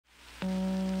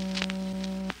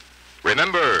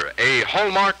Remember, a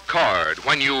Hallmark card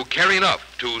when you care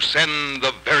enough to send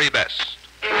the very best.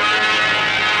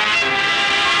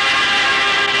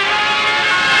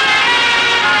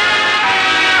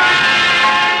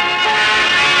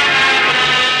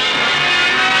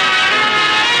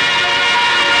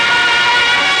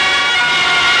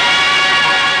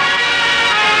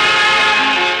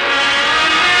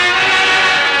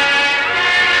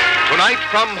 Tonight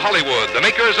from Hollywood, the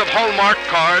makers of Hallmark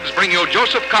cards bring you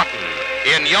Joseph Cotton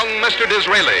in Young Mr.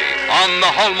 Disraeli on the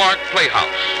Hallmark Playhouse.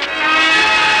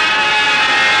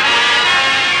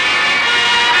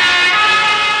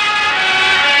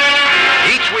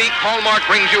 Each week, Hallmark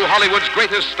brings you Hollywood's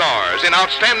greatest stars in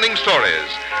outstanding stories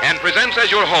and presents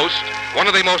as your host one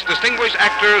of the most distinguished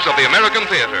actors of the American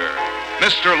theater,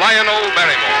 Mr. Lionel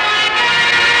Barrymore.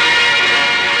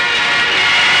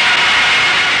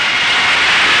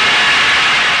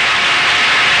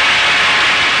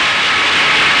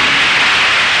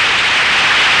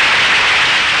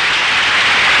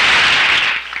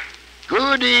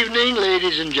 Good evening,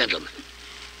 ladies and gentlemen.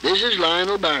 This is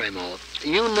Lionel Barrymore.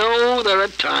 You know there are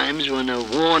times when a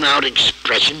worn-out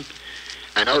expression,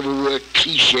 an overworked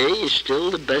cliché is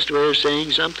still the best way of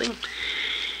saying something.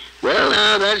 Well,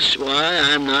 now, that's why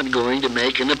I'm not going to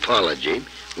make an apology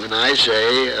when I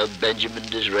say of Benjamin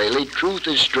Disraeli, truth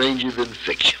is stranger than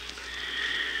fiction.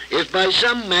 If by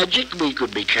some magic we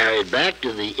could be carried back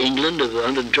to the England of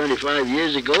 125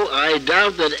 years ago, I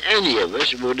doubt that any of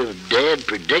us would have dared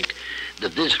predict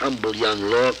that this humble young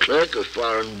law clerk of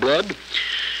foreign blood,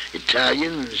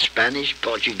 Italian, Spanish,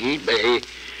 Portuguese,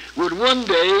 would one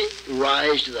day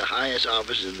rise to the highest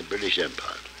office in the British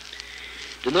Empire.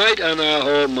 Tonight on our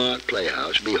Hallmark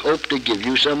Playhouse, we hope to give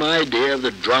you some idea of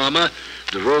the drama,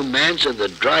 the romance, and the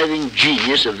driving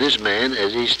genius of this man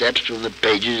as he steps from the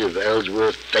pages of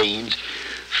Ellsworth Thane's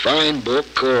fine book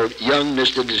called Young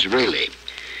Mr. Disraeli.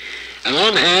 And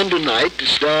on hand tonight to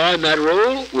star in that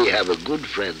role, we have a good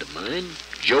friend of mine,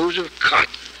 Joseph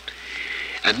Cotton.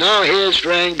 And now here's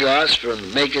Frank Goss from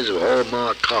the makers of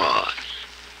Hallmark cards.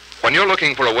 When you're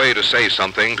looking for a way to say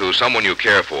something to someone you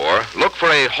care for, look for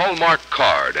a Hallmark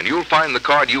card, and you'll find the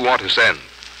card you want to send.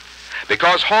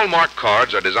 Because Hallmark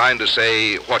cards are designed to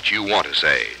say what you want to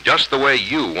say, just the way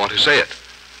you want to say it,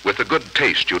 with the good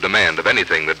taste you demand of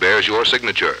anything that bears your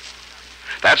signature.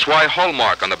 That's why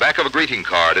Hallmark on the back of a greeting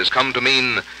card has come to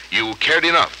mean you cared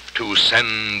enough to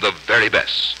send the very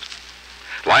best.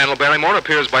 Lionel Barrymore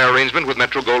appears by arrangement with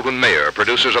Metro-Goldwyn-Mayer,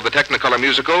 producers of the Technicolor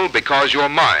musical Because You're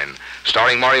Mine,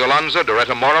 starring Mario Lanza,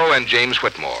 Doretta Morrow, and James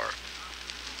Whitmore.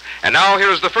 And now here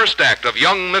is the first act of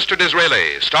Young Mr.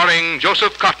 Disraeli, starring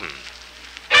Joseph Cotton.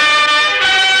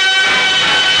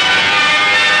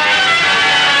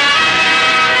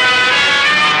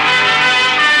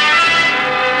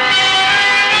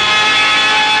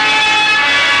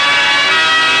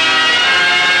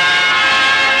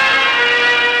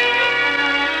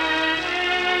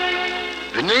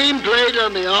 The nameplate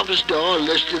on the office door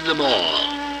listed them all.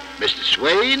 Mr.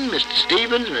 Swain, Mr.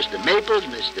 Stevens, Mr. Maples,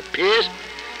 Mr. Pierce,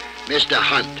 Mr.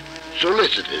 Hunt.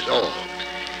 Solicitors, all.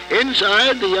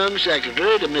 Inside, the young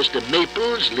secretary to Mr.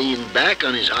 Maples leaned back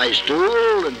on his high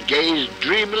stool and gazed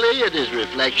dreamily at his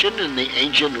reflection in the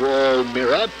ancient wall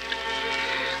mirror.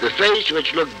 The face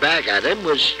which looked back at him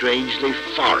was strangely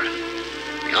foreign.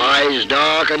 The eyes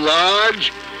dark and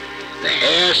large, the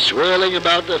hair swirling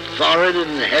about the forehead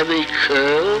in heavy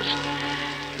curls.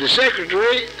 The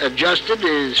secretary adjusted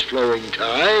his flowing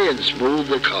tie and smoothed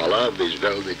the collar of his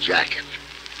velvet jacket.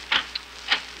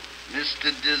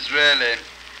 Mr. Disraeli.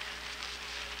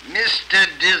 Mr.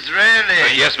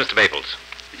 Disraeli. Yes, Mr. Maples.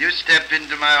 Will you step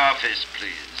into my office,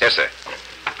 please? Yes, sir.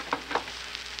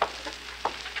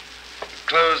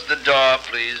 Close the door,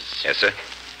 please. Yes, sir.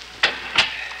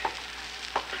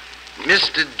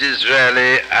 Mr.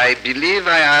 Disraeli, I believe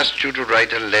I asked you to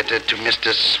write a letter to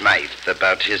Mr. Smythe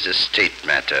about his estate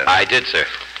matter. I did, sir.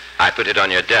 I put it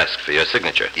on your desk for your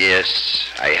signature. Yes,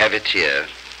 I have it here.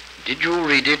 Did you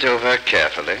read it over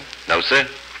carefully? No, sir.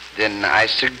 Then I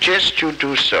suggest you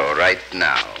do so right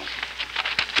now.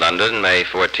 London, May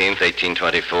 14th,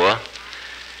 1824.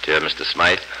 Dear Mr.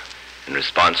 Smythe, in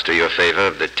response to your favor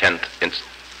of the 10th inst...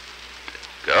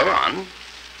 Go on.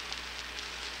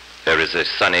 There is a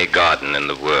sunny garden in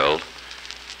the world,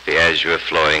 the azure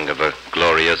flowing of a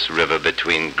glorious river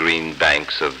between green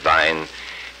banks of vine,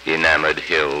 enamored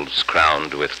hills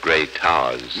crowned with gray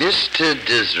towers. Mr.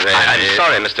 Disraeli... I'm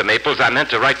sorry, Mr. Maples. I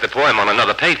meant to write the poem on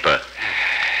another paper.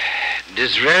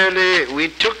 Disraeli, we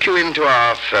took you into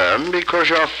our firm because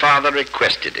your father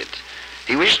requested it.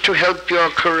 He wished to help your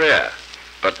career.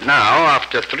 But now,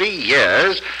 after 3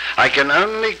 years, I can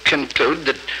only conclude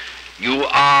that You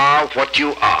are what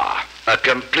you are. A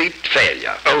complete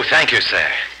failure. Oh, thank you, sir.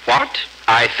 What?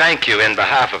 I thank you in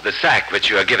behalf of the sack which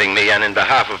you are giving me and in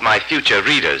behalf of my future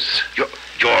readers.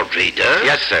 Your readers?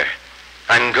 Yes, sir.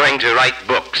 I'm going to write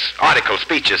books, articles,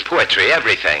 speeches, poetry,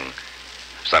 everything.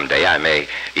 Someday I may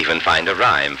even find a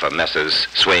rhyme for Messrs.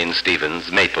 Swain,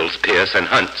 Stevens, Maples, Pierce, and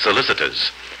Hunt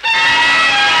solicitors.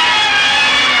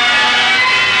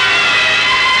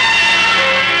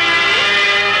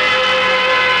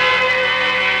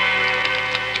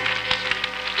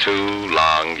 Two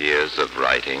long years of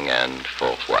writing, and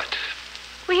for what?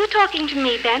 Were you talking to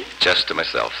me, Ben? Just to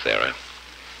myself, Sarah.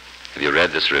 Have you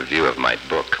read this review of my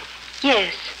book?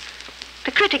 Yes.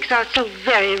 The critics are so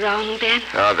very wrong, Ben.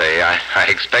 Are they? I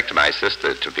expect my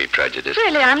sister to be prejudiced.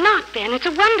 Really, I'm not, Ben. It's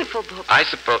a wonderful book. I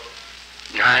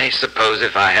suppose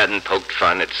if I hadn't poked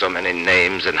fun at so many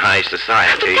names in high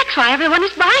society... But that's why everyone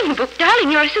is buying the book.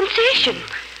 Darling, you're a sensation.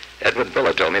 Edward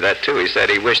Buller told me that, too. He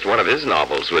said he wished one of his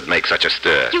novels would make such a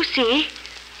stir. You see,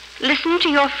 listen to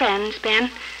your friends, Ben,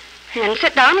 and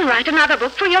sit down and write another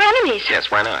book for your enemies.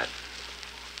 Yes, why not?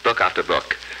 Book after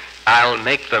book. I'll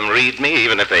make them read me,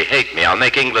 even if they hate me. I'll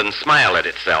make England smile at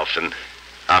itself, and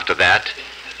after that...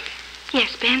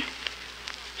 Yes, Ben.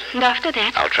 And after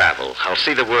that? I'll travel. I'll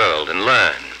see the world and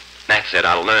learn. That's it.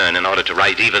 I'll learn in order to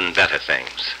write even better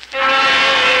things.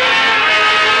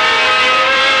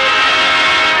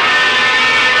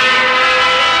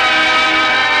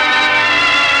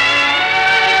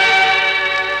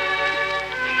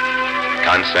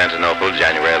 Constantinople,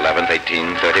 January 11th,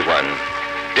 1831.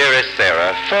 Dearest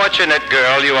Sarah, fortunate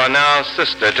girl, you are now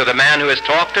sister to the man who has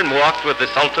talked and walked with the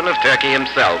Sultan of Turkey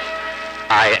himself.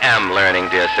 I am learning,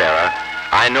 dear Sarah.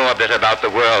 I know a bit about the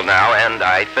world now, and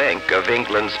I think of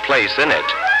England's place in it.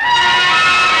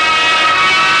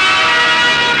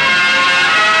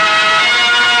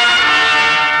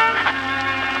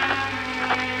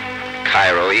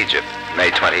 Cairo, Egypt,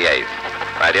 May 28th.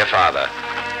 My dear father,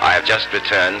 I have just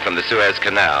returned from the Suez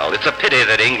Canal. It's a pity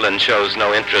that England shows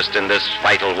no interest in this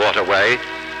vital waterway,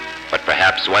 but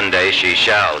perhaps one day she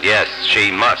shall. Yes,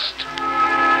 she must.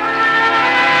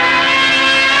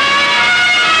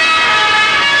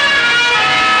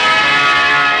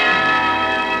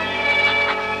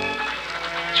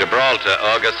 Gibraltar,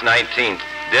 August 19th.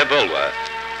 Dear Bulwer,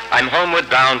 I'm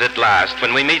homeward bound at last.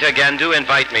 When we meet again, do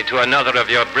invite me to another of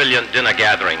your brilliant dinner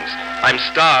gatherings. I'm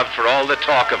starved for all the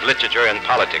talk of literature and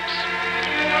politics.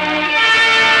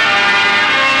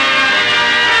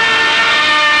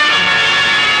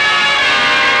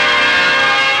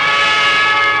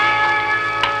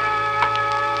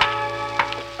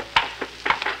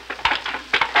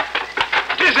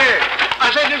 Dizzy!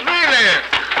 I said Disraeli!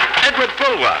 Edward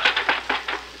Bulwer.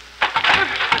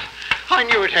 I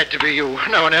knew it had to be you.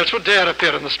 No one else would dare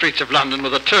appear in the streets of London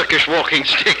with a Turkish walking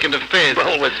stick and a fez.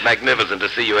 Well, it's magnificent to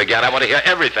see you again. I want to hear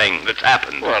everything that's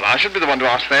happened. Well, I should be the one to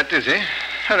ask that, Dizzy.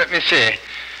 Let me see.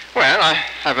 Well, I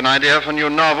have an idea of a new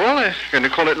novel. I'm going to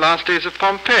call it Last Days of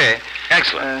Pompeii.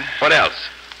 Excellent. What else?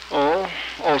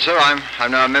 Also, I'm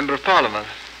now a member of Parliament.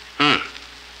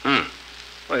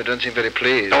 Well, Well, you don't seem very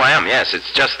pleased. I am, yes.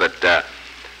 It's just that,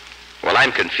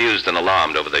 I'm confused and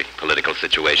alarmed over the political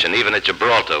situation. Even at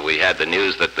Gibraltar, we had the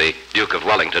news that the Duke of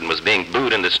Wellington was being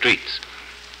booed in the streets.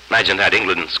 Imagine that,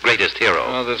 England's greatest hero.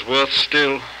 Oh, there's worse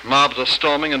still. Mobs are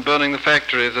storming and burning the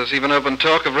factories. There's even open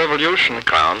talk of revolution. The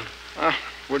Crown?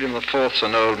 William IV's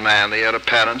an old man. The heir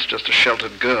apparent's just a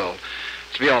sheltered girl.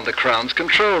 It's beyond the Crown's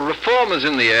control. Reform is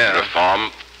in the air.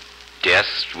 Reform?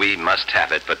 Yes, we must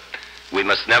have it, but we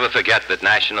must never forget that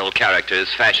national character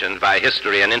is fashioned by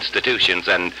history and institutions,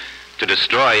 and to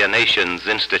destroy a nation's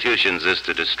institutions is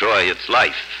to destroy its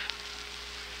life.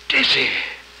 Dizzy.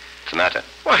 What's the matter?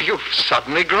 Why, you've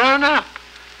suddenly grown up.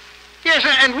 Yes,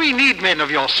 and we need men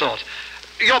of your sort.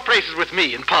 Your place is with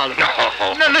me in Parliament.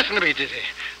 No. Now, listen to me, Dizzy.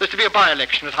 There's to be a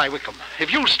by-election at High Wycombe.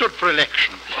 If you stood for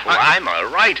election... I'm a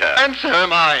writer. And so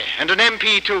am I. And an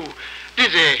MP, too.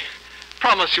 Dizzy,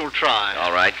 promise you'll try.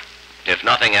 All right. If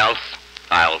nothing else,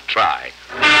 I'll try.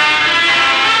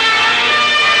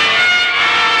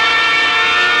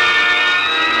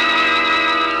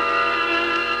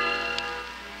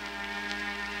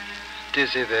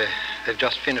 Dizzy, they've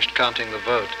just finished counting the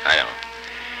vote. I know.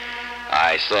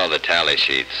 I saw the tally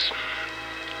sheets.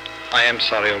 I am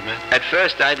sorry, old man. At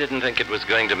first, I didn't think it was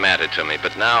going to matter to me,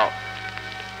 but now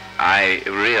I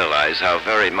realize how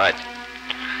very much...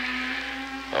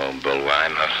 Oh, Bulwer,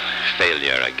 I'm a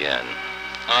failure again.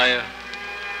 Are you?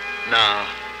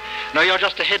 No, you're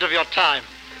just ahead of your time.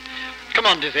 Come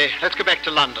on, Dizzy, let's go back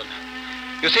to London.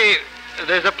 You see,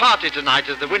 there's a party tonight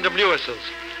at the Wyndham Lewis's,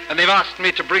 and they've asked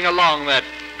me to bring along that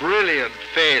brilliant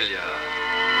failure.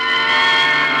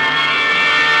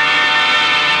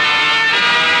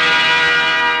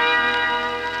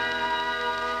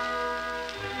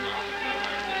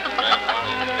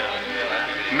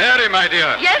 my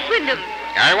dear. Yes, Wyndham.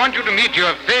 I want you to meet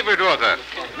your favorite author,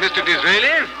 Mr.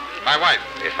 Disraeli, my wife.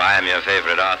 If I am your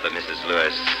favorite author, Mrs.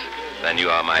 Lewis, then you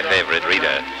are my favorite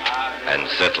reader, and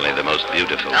certainly the most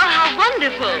beautiful. Oh, how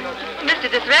wonderful. Mr.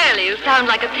 Disraeli, you sound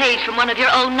like a page from one of your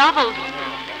own novels.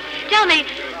 Tell me,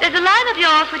 there's a line of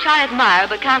yours which I admire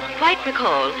but can't quite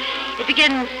recall. It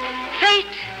begins, fate,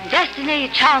 destiny,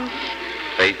 chance.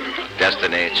 Fate,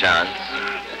 destiny, chance,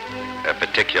 a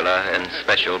particular and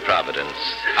special providence.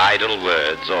 Idle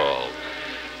words all.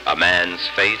 A man's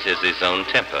fate is his own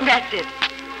temper. That's it.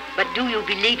 But do you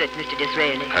believe it, Mr.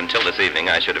 Disraeli? Until this evening,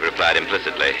 I should have replied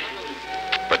implicitly.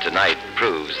 But tonight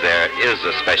proves there is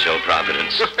a special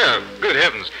providence. Good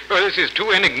heavens. Well, this is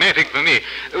too enigmatic for me.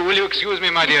 Will you excuse me,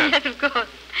 my dear? Yes, of course.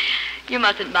 You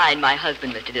mustn't mind my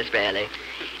husband, Mr. Disraeli.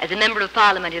 As a member of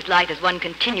Parliament, his life is one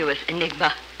continuous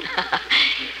enigma.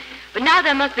 But now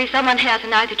there must be someone here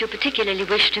tonight that you particularly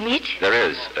wish to meet. There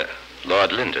is,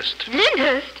 Lord Lyndhurst.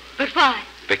 Lyndhurst? But why?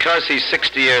 Because he's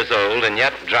 60 years old and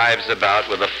yet drives about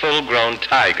with a full-grown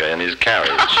tiger in his carriage.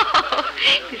 Oh,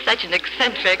 he's such an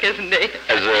eccentric, isn't he?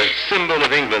 As a symbol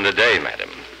of England today, madam.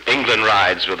 England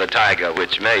rides with a tiger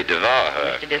which may devour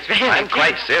her. Mr. Disraeli. I'm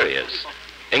quite serious.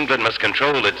 England must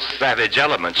control its savage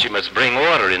elements. She must bring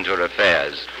order into her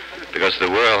affairs. Because the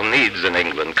world needs an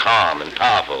England calm and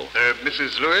powerful.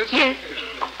 Mrs. Lewis? Yes.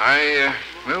 I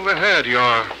overheard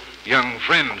your young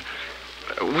friend.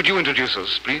 Would you introduce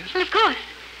us, please? Well, of course.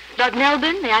 Lord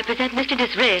Melbourne, may I present Mr.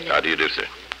 Disraeli? How do you do, sir?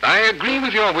 I agree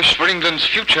with your wish for England's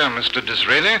future, Mr.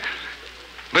 Disraeli.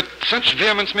 But such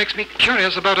vehemence makes me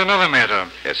curious about another matter.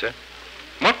 Yes, sir?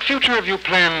 What future have you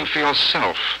planned for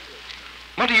yourself?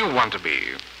 What do you want to be?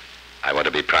 I want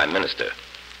to be Prime Minister.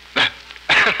 Well,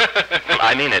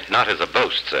 I mean it not as a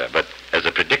boast, sir, but as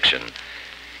a prediction.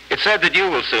 It's said that you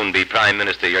will soon be Prime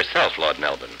Minister yourself, Lord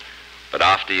Melbourne. But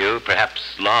after you, perhaps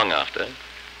long after,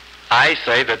 I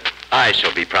say that I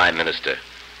shall be Prime Minister.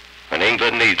 When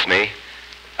England needs me,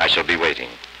 I shall be waiting.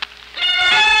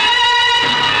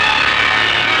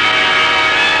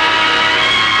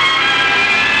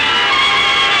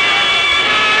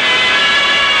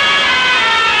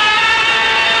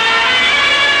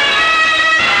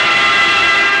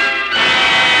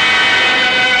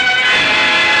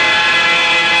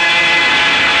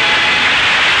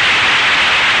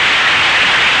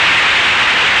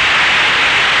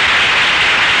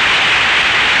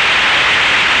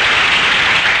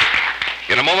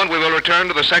 In a moment, we will return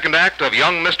to the second act of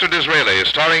Young Mr. Disraeli,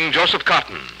 starring Joseph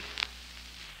Cotton.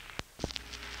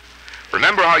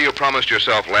 Remember how you promised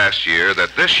yourself last year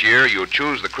that this year you'd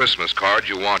choose the Christmas card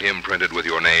you want imprinted with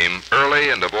your name early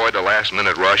and avoid a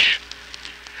last-minute rush?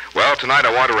 Well, tonight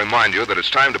I want to remind you that it's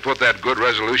time to put that good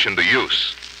resolution to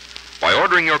use. By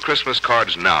ordering your Christmas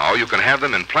cards now, you can have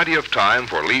them in plenty of time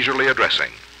for leisurely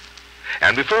addressing.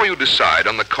 And before you decide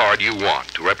on the card you want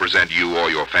to represent you or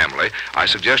your family, I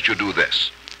suggest you do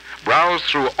this. Browse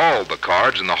through all the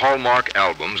cards in the Hallmark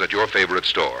albums at your favorite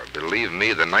store. Believe me,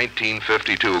 the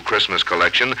 1952 Christmas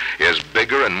collection is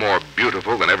bigger and more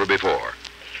beautiful than ever before.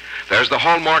 There's the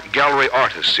Hallmark Gallery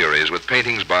Artist Series with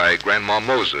paintings by Grandma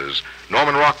Moses,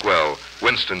 Norman Rockwell,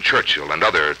 Winston Churchill, and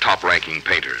other top-ranking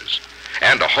painters.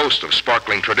 And a host of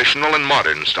sparkling traditional and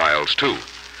modern styles, too.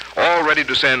 All ready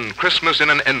to send Christmas in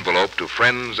an envelope to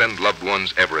friends and loved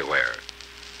ones everywhere.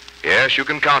 Yes, you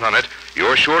can count on it.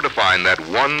 You're sure to find that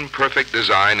one perfect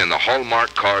design in the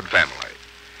Hallmark card family.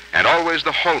 And always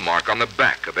the hallmark on the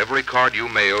back of every card you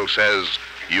mail says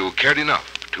you cared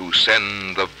enough to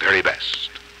send the very best.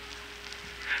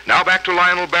 Now back to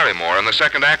Lionel Barrymore in the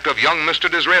second act of Young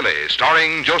Mr. Disraeli,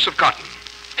 starring Joseph Cotton.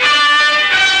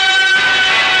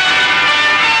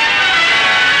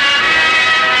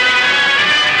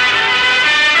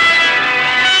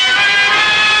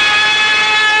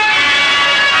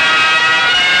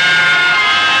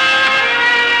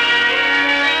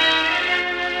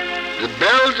 The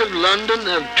bells of London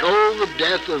have tolled the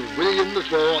death of William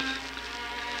IV,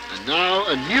 and now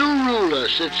a new ruler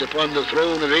sits upon the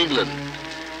throne of England,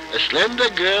 a slender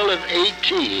girl of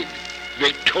 18,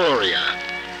 Victoria.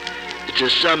 It's a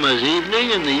summer's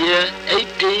evening in the year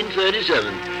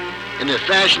 1837. In a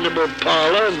fashionable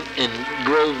parlor in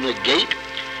Grosvenor Gate,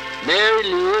 Mary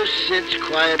Lewis sits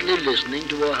quietly listening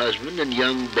to her husband and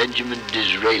young Benjamin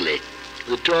Disraeli,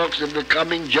 the talks of the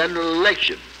coming general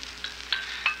election.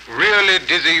 Really,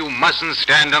 Dizzy, you mustn't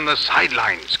stand on the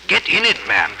sidelines. Get in it,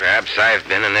 man. Perhaps I've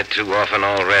been in it too often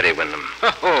already, Wyndham.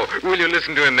 Oh, will you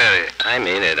listen to him, Mary? I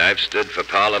mean it. I've stood for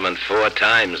Parliament 4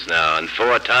 times now, and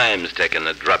 4 times taken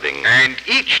a drubbing. And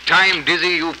each time, Dizzy,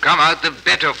 you've come out the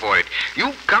better for it.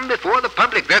 You've come before the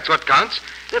public. That's what counts.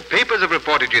 The papers have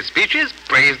reported your speeches,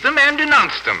 praised them, and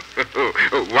denounced them.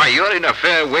 Why, you're in a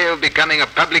fair way of becoming a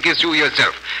public issue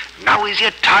yourself. Now is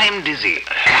your time, Dizzy.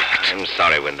 Act. I'm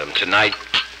sorry, Wyndham. Tonight,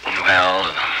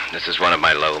 well, this is one of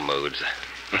my low moods.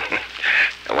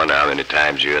 I wonder how many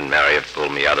times you and Mary have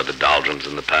pulled me out of the doldrums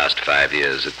in the past 5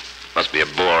 years. It must be a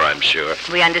bore, I'm sure.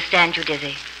 We understand you,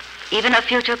 Dizzy. Even a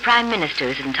future prime minister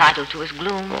is entitled to his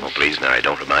gloom. Oh, please, Mary,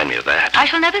 don't remind me of that. I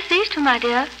shall never cease to, my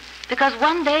dear, because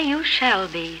one day you shall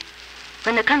be.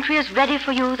 When the country is ready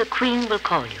for you, the Queen will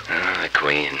call you. The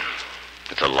Queen.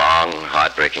 It's a long,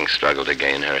 heartbreaking struggle to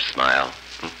gain her smile.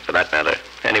 For that matter,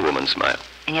 any woman's smile.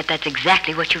 And yet that's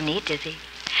exactly what you need, Dizzy.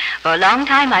 For a long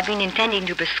time, I've been intending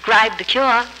to prescribe the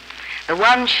cure. The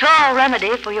one sure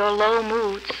remedy for your low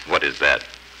moods. What is that?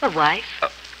 A wife.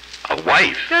 A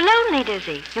wife? You're lonely,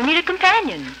 Dizzy. You need a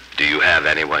companion. Do you have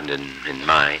anyone in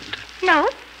mind? No.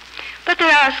 But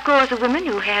there are scores of women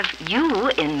who have you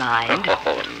in mind.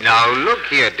 Oh, Now, look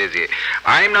here, Dizzy.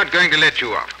 I'm not going to let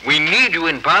you off. We need you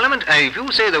in Parliament, and if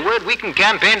you say the word, we can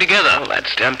campaign together. well,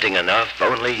 that's tempting enough.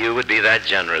 Only you would be that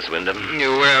generous, Wyndham.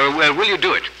 Well, will you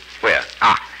do it? Where?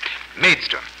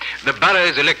 Maidstone. The borough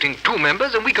is electing 2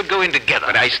 members, and we could go in together.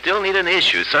 But I still need an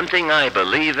issue, something I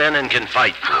believe in and can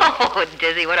fight for. Oh,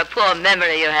 Dizzy, what a poor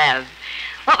memory you have.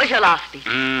 What was your last speech?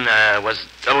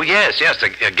 Yes,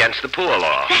 against the poor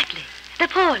law. Exactly. The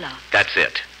poor law. That's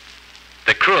it.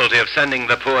 The cruelty of sending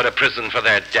the poor to prison for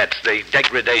their debts, the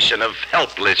degradation of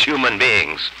helpless human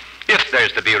beings. If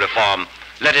there's to be reform,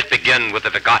 let it begin with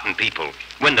the forgotten people.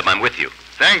 Wyndham, I'm with you.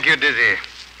 Thank you, Dizzy.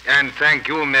 And thank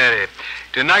you, Mary.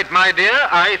 Tonight, my dear,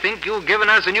 I think you've given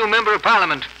us a new member of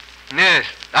Parliament. Yes,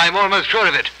 I'm almost sure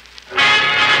of it.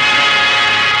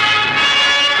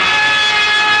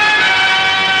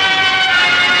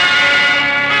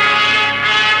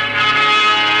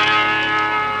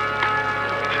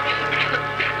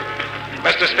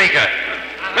 Mr. Speaker!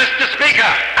 Mr.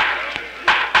 Speaker!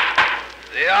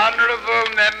 The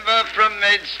honourable member from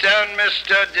Maidstone,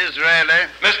 Mr. Disraeli.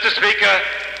 Mr. Speaker,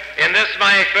 in this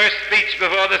my first speech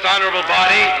before this honorable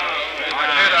body,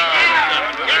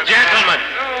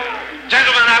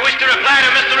 Gentlemen, I wish to reply to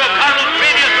Mr. O'Connell's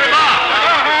previous remark.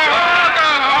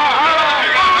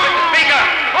 Mr. Speaker!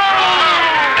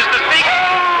 Mr. Speaker!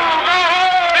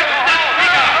 Mr.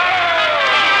 Speaker!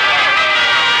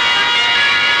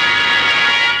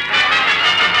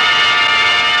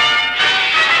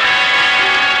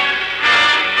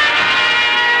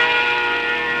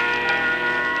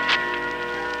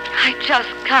 I just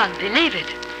can't believe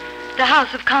it. The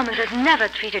House of Commons has never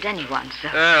treated anyone so.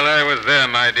 Well, I was there,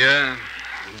 my dear.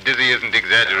 Dizzy isn't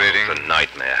exaggerating. It's a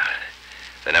nightmare.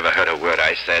 They never heard a word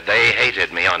I said. They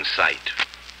hated me on sight.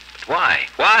 But why?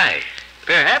 Why?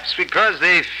 Perhaps because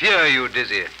they fear you,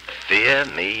 Dizzy. Fear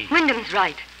me? Wyndham's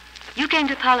right. You came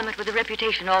to Parliament with a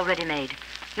reputation already made.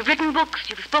 You've written books,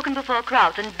 you've spoken before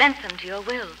crowds, and bent them to your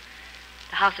will.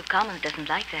 The House of Commons doesn't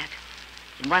like that.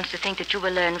 It wants to think that you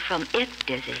will learn from it,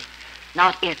 Dizzy,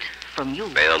 not it from you.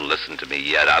 They'll listen to me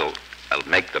yet. I'll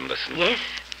make them listen. Yes,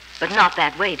 but not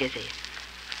that way, Dizzy.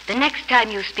 The next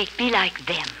time you speak, be like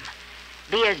them.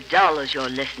 Be as dull as your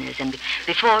listeners, and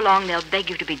before long they'll beg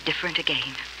you to be different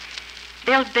again.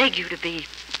 They'll beg you to be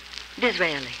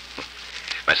Disraeli.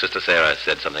 My sister Sarah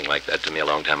said something like that to me a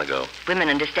long time ago. Women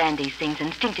understand these things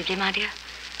instinctively, my dear.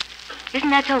 Isn't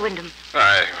that so, Wyndham?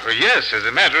 Yes, as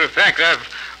a matter of fact, I've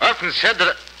often said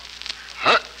that...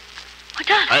 What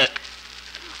does?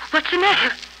 What's the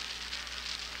matter?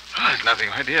 It's nothing,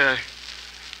 my dear.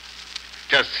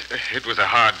 It was a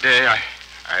hard day.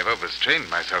 I've overstrained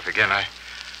myself again.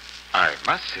 I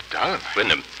must sit down.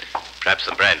 Wyndham, perhaps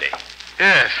some brandy.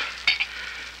 Yes.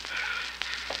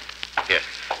 Here.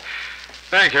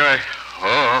 Thank you.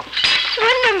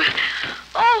 Wyndham!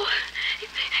 Oh,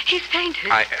 he's fainted.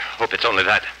 I hope it's only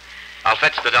that. I'll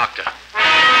fetch the doctor.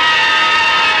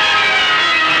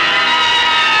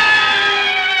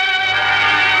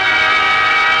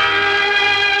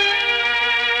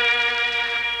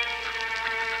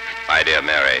 My dear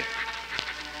Mary,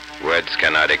 words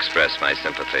cannot express my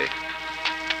sympathy.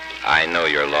 I know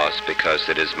your loss because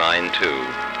it is mine too.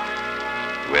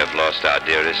 We have lost our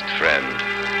dearest friend.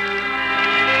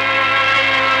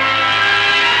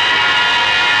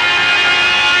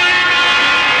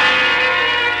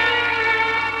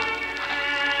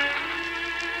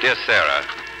 Dear Sarah,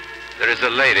 there is a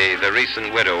lady, the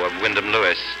recent widow of Wyndham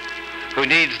Lewis. who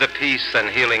needs the peace and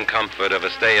healing comfort of a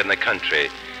stay in the country,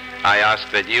 I ask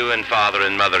that you and Father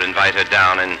and Mother invite her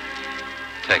down and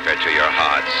take her to your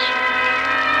hearts.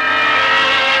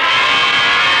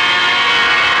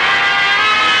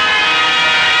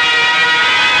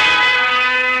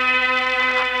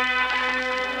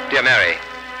 Dear Mary,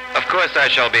 of course I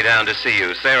shall be down to see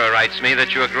you. Sarah writes me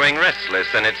that you are growing restless,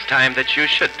 and it's time that you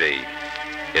should be.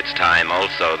 It's time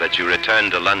also that you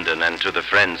return to London and to the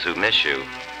friends who miss you.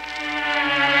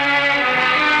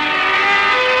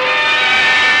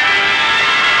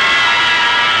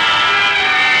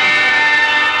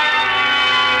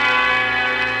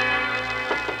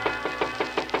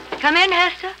 Come in,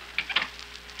 Hester.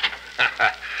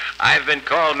 I've been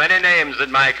called many names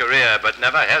in my career, but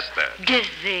never Hester.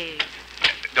 Dizzy.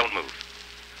 Don't move.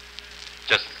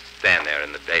 Just stand there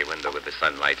in the bay window with the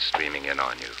sunlight streaming in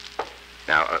on you.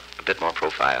 Now, a bit more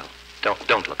profile.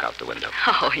 Don't look out the window.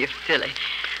 Oh, you're silly.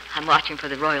 I'm watching for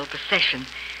the royal procession.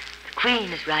 The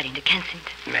Queen is riding to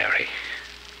Kensington. Mary,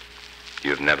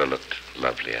 you've never looked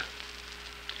lovelier.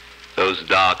 Those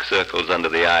dark circles under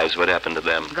the eyes, what happened to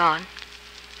them? Gone.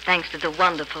 Thanks to the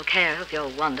wonderful care of your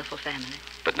wonderful family.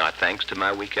 But not thanks to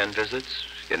my weekend visits.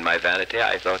 In my vanity,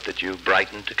 I thought that you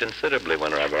brightened considerably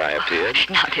whenever I appeared.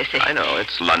 Now, Dizzy. I know,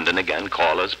 it's London again,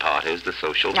 callers, parties, the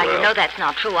social Now, world. you know that's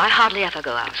not true. I hardly ever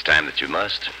go out. It's time that you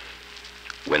must.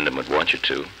 Wyndham would want you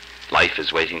to. Life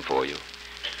is waiting for you.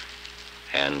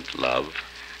 And love.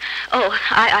 Oh,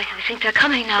 I think they're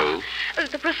coming now. Who?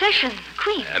 The procession,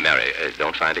 Queen. Mary,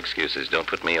 don't find excuses. Don't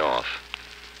put me off.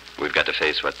 We've got to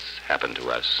face what's happened to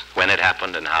us. When it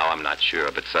happened and how, I'm not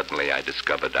sure, but suddenly I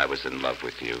discovered I was in love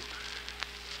with you.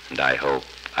 And I hope,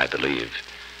 I believe,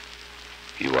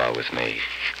 you are with me.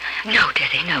 No,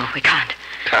 Dizzy, no, we can't.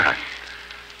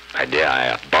 My dear, I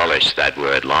abolished that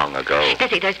word long ago.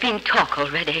 Dizzy, there's been talk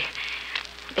already.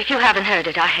 If you haven't heard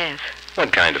it, I have.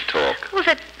 What kind of talk? Well,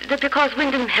 that because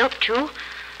Wyndham helped you,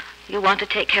 you want to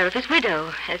take care of his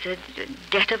widow as a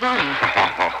debt of honor.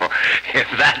 If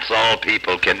that's all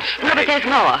people can say. No, but there's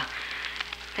more.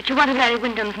 That you want to marry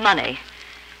Wyndham's money.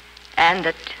 And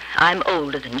that I'm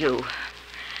older than you.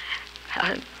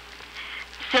 A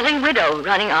silly widow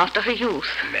running after her youth.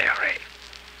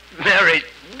 Mary,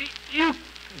 you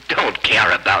don't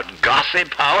care about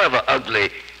gossip, however ugly.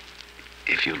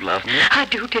 If you love me... I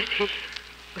do, Dizzy.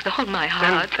 With all my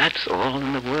heart. Then that's all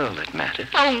in the world that matters.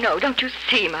 Oh, no, don't you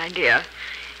see, my dear?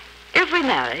 If we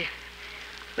marry,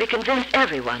 we convince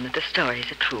everyone that the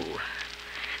stories are true.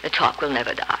 The talk will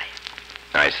never die.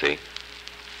 I see.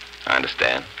 I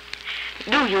understand.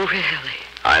 Do you really?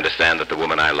 I understand that the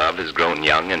woman I love has grown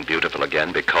young and beautiful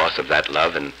again because of that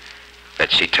love, and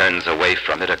that she turns away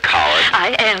from it a coward.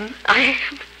 I am.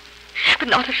 But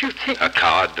not as you think. A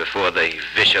coward before the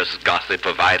vicious gossip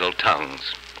of idle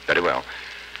tongues. Very well.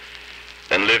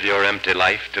 Then live your empty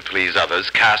life to please others.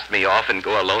 Cast me off and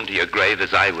go alone to your grave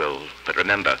as I will. But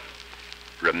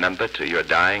remember to your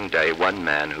dying day, one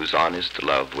man whose honest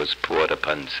love was poured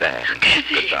upon sand.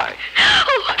 Dizzy. Goodbye.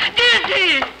 Oh,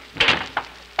 Dizzy!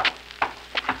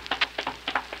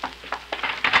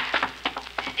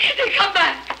 Dizzy, come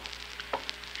back.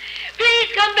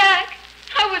 Please come back.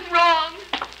 I was wrong.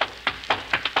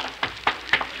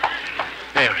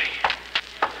 Mary.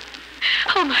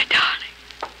 Oh, my darling.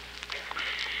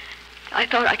 I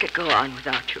thought I could go on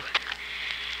without you.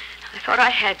 I thought I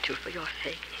had to for your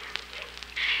sake.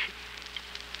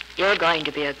 You're going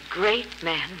to be a great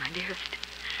man, my dearest.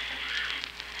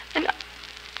 And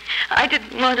I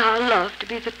didn't want our love to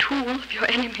be the tool of your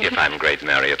enemy. If I'm great,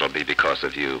 Mary, it'll be because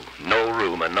of you. No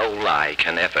rumor, no lie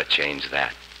can ever change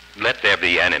that. Let there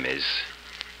be enemies.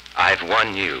 I've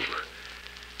won you.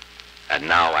 And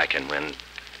now I can win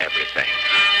everything.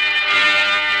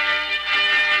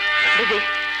 Dizzy,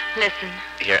 listen.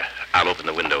 Here, I'll open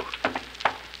the window.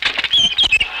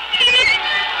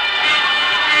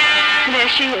 There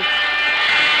she is.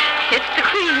 It's the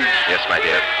Queen. Yes, my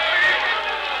dear.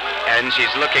 And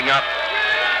she's looking up.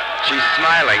 She's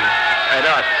smiling at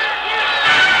us.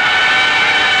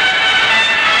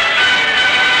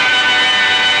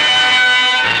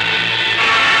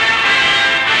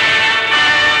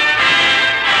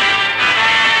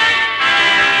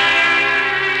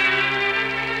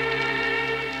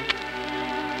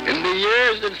 In the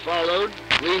years that followed,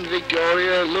 Queen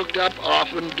Victoria looked up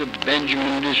often to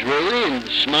Benjamin Disraeli and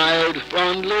smiled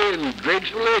fondly and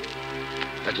gratefully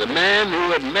at the man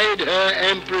who had made her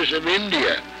Empress of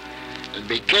India and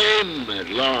became, at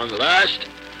long last,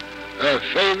 her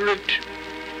favorite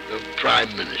of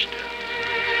Prime Minister.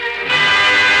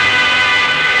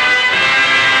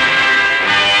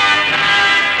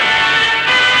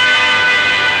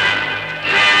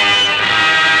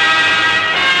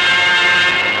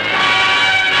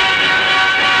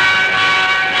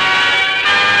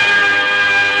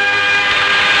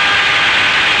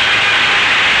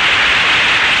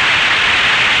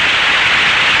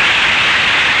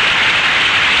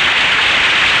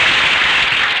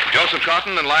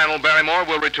 Cotton and Lionel Barrymore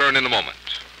will return in a moment.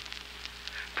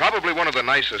 Probably one of the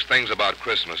nicest things about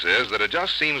Christmas is that it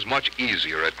just seems much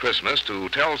easier at Christmas to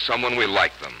tell someone we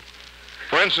like them.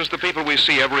 For instance, the people we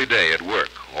see every day at work,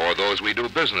 or those we do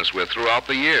business with throughout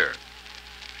the year.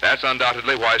 That's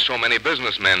undoubtedly why so many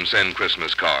businessmen send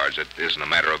Christmas cards. It isn't a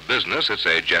matter of business, it's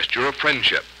a gesture of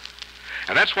friendship.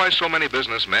 And that's why so many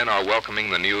businessmen are welcoming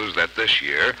the news that this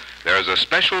year there is a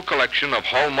special collection of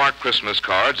Hallmark Christmas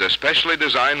cards especially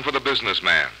designed for the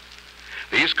businessman.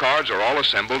 These cards are all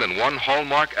assembled in one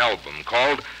Hallmark album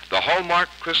called the Hallmark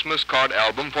Christmas Card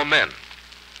Album for Men.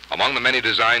 Among the many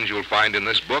designs you'll find in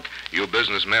this book, you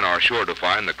businessmen are sure to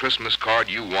find the Christmas card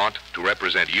you want to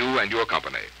represent you and your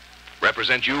company.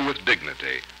 Represent you with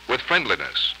dignity, with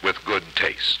friendliness, with good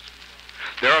taste.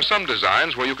 There are some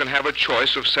designs where you can have a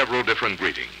choice of several different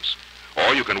greetings.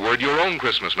 Or you can word your own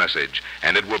Christmas message,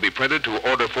 and it will be printed to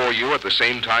order for you at the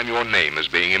same time your name is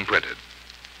being imprinted.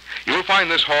 You'll find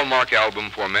this Hallmark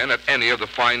album for men at any of the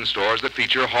fine stores that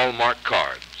feature Hallmark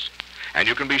cards. And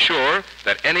you can be sure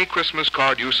that any Christmas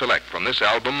card you select from this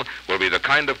album will be the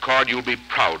kind of card you'll be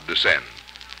proud to send.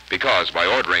 Because by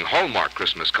ordering Hallmark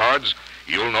Christmas cards,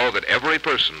 you'll know that every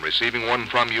person receiving one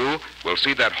from you will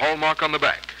see that Hallmark on the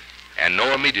back and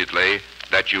know immediately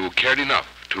that you cared enough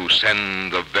to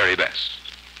send the very best.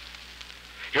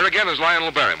 Here again is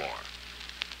Lionel Barrymore.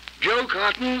 Joe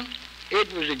Cotton,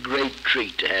 it was a great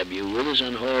treat to have you with us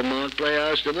on Hallmark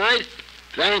Playhouse tonight.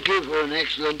 Thank you for an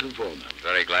excellent performance.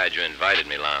 Very glad you invited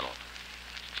me, Lionel.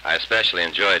 I especially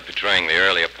enjoyed portraying the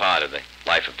earlier part of the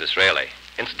life of Disraeli.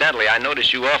 Incidentally, I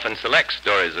notice you often select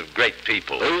stories of great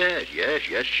people. Oh, yes,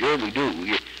 sure we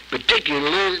do.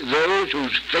 Particularly those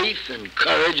whose faith and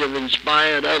courage have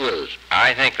inspired others.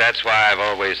 I think that's why I've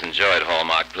always enjoyed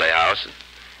Hallmark Playhouse.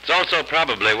 It's also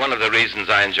probably one of the reasons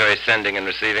I enjoy sending and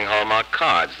receiving Hallmark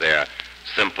cards. They're a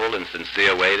simple and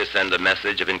sincere way to send a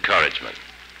message of encouragement.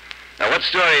 Now, what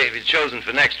story have you chosen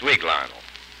for next week, Lionel?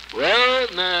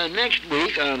 Well, next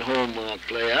week on Hallmark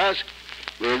Playhouse,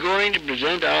 we're going to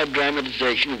present our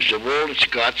dramatization of Sir Walter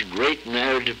Scott's great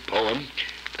narrative poem,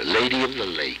 The Lady of the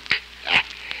Lake.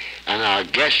 And our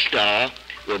guest star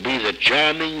will be the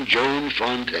charming Joan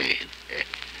Fontaine.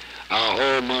 Our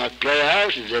Hallmark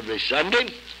Playhouse is every Sunday.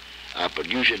 Our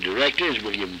producer-director is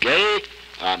William Gay.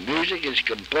 Our music is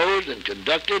composed and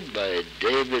conducted by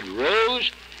David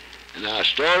Rose. And our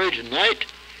story tonight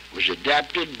was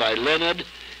adapted by Leonard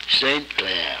St.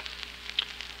 Clair.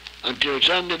 Until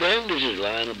Sunday then, this is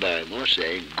Lionel Barrymore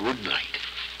saying good night.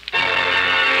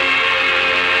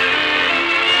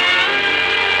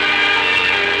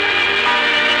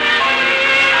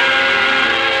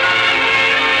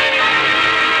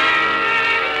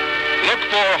 Look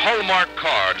for Hallmark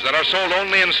cards that are sold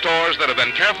only in stores that have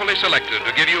been carefully selected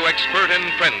to give you expert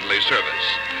and friendly service.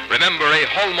 Remember, a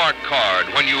Hallmark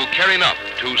card when you care enough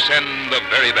to send the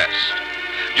very best.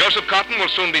 Joseph Cotton will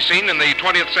soon be seen in the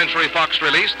 20th Century Fox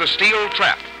release, The Steel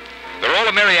Trap. The role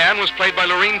of Mary Ann was played by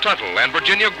Lorene Tuttle, and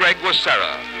Virginia Gregg was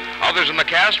Sarah. Others in the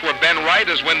cast were Ben Wright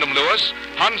as Wyndham Lewis,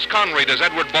 Hans Conried as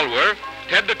Edward Bulwer,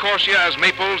 Ted DeCorsia as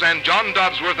Maples, and John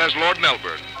Dodsworth as Lord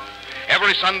Melbourne.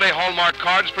 Every Sunday, Hallmark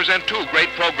cards present two great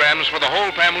programs for the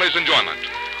whole family's enjoyment.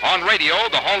 On radio,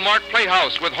 the Hallmark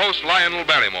Playhouse with host Lionel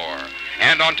Barrymore.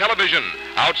 And on television,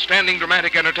 outstanding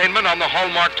dramatic entertainment on the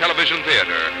Hallmark Television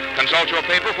Theater. Consult your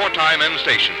paper for time and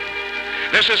station.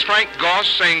 This is Frank Goss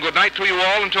saying goodnight to you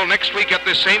all until next week at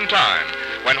this same time,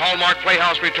 when Hallmark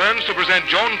Playhouse returns to present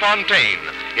Joan Fontaine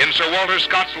in Sir Walter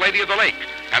Scott's Lady of the Lake,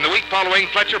 and the week following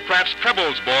Fletcher Pratt's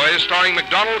Trebles Boys starring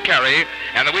MacDonald Carey,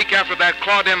 and the week after that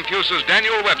Claude M. Puce's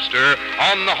Daniel Webster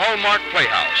on the Hallmark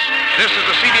Playhouse. This is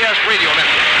the CBS Radio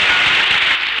Network.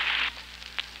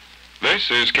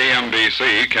 This is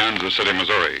KMDC, Kansas City,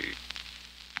 Missouri.